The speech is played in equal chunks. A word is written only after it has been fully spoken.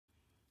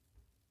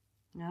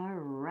All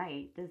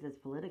right, this is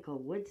Political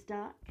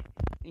Woodstock,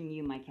 and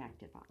you, my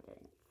captive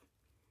audience.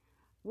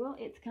 Well,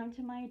 it's come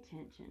to my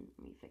attention.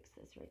 Let me fix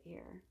this right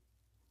here.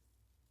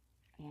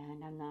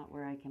 And I'm not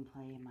where I can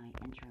play my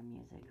intro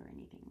music or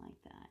anything like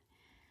that.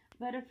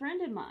 But a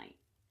friend of mine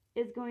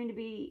is going to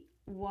be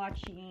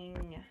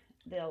watching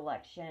the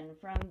election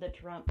from the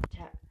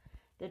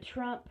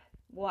Trump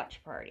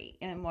watch party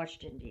in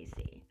Washington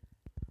D.C.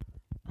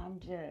 I'm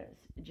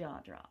just jaw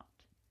dropped.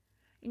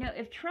 You know,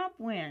 if Trump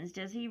wins,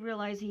 does he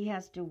realize he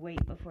has to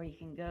wait before he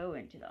can go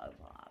into the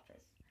Oval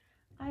Office?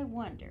 I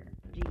wonder.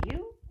 Do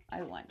you?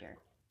 I wonder.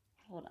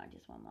 Hold on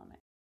just one moment.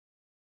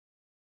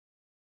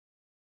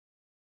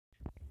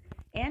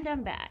 And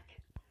I'm back.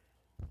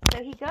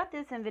 So he got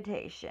this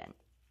invitation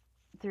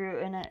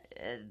through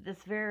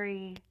this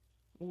very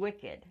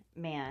wicked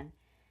man.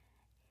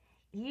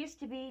 He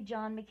used to be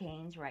John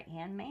McCain's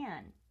right-hand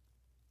man.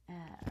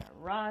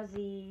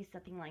 Rozzy,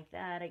 something like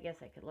that. I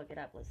guess I could look it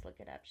up. Let's look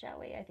it up, shall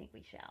we? I think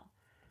we shall.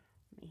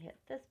 Let me hit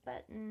this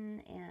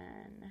button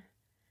and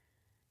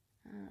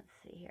let's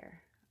see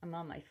here. I'm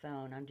on my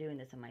phone. I'm doing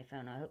this on my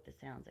phone. I hope this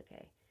sounds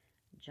okay.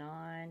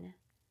 John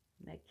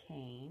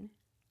McCain,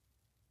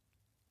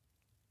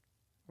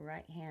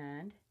 right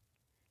hand.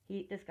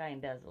 This guy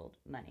embezzled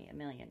money, $1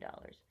 million.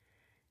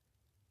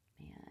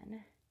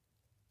 Man,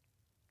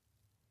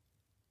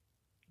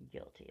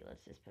 guilty.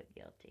 Let's just put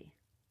guilty.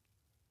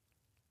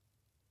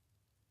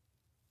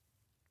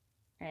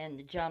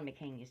 And John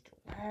McCain used to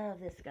love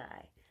this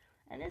guy.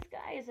 And this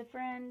guy is a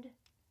friend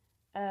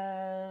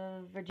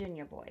of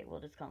Virginia Boy. We'll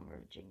just call him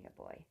Virginia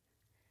Boy.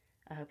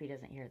 I hope he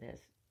doesn't hear this,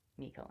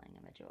 me calling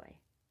him a joy.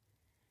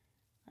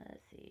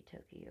 Let's see,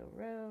 Tokyo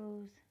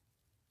Rose.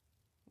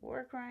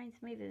 War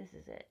crimes, maybe this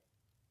is it.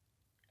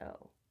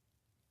 Oh.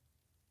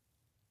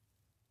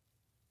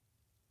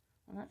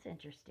 Well, that's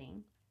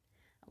interesting.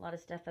 A lot of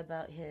stuff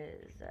about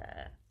his,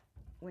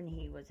 when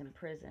he was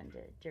imprisoned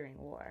during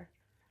war.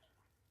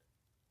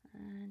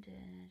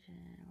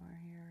 War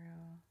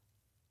hero.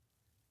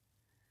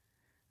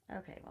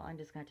 Okay, well, I'm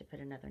just going to put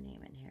another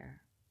name in here.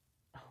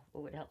 Oh,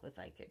 it would help if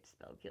I could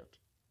spell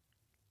guilty.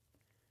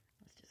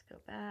 Let's just go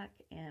back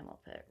and we'll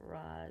put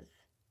Raz.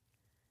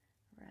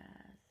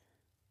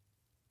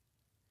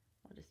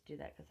 We'll just do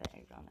that because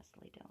I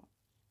honestly don't.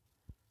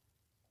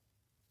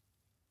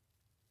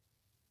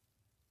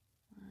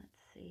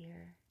 Let's see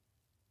here.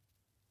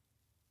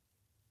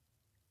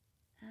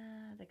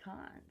 The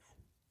cons.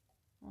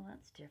 Well,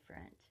 that's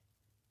different.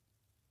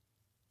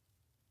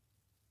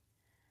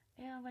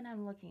 Yeah, when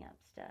I'm looking up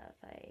stuff,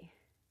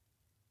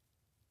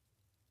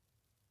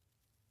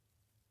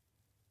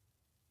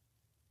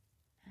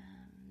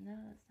 no,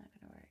 that's not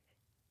going to work.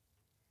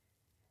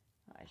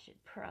 Well, I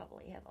should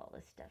probably have all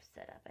this stuff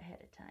set up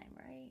ahead of time,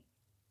 right?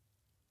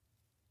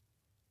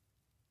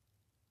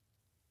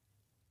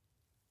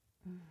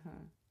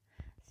 Mm-hmm.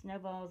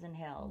 Snowballs in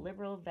hell.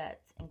 Liberal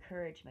vets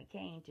encourage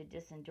McCain to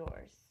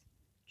disendorse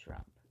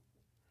Trump.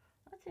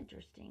 That's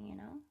interesting, you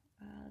know.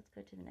 Let's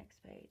go to the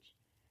next page.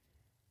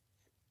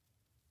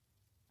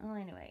 Well,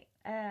 anyway,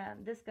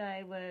 this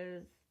guy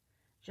was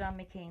John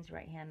McCain's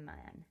right-hand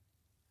man.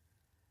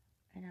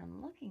 And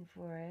I'm looking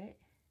for it.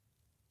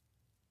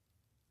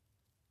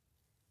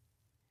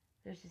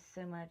 There's just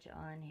so much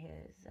on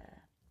his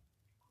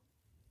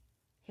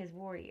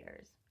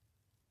warriors.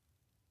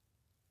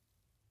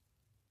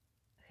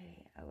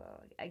 Okay,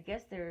 oh, I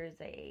guess there is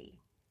a...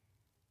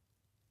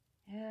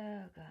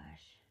 Oh,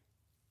 gosh.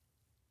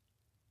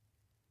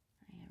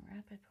 I am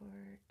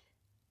Rappaport.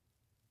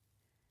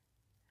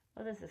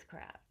 Well, this is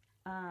crap.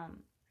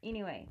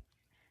 Anyway,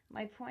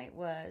 my point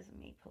was... Let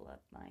me pull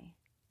up my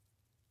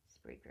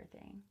Spreaker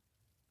thing.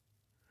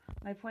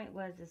 My point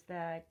was is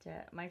that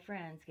my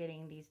friend's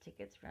getting these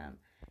tickets from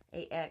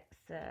a ex...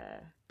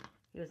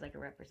 he was like a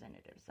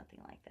representative,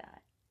 something like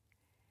that.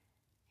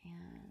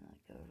 And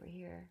let's go over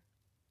here.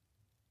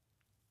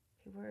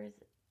 Okay, where is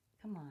it?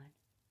 Come on.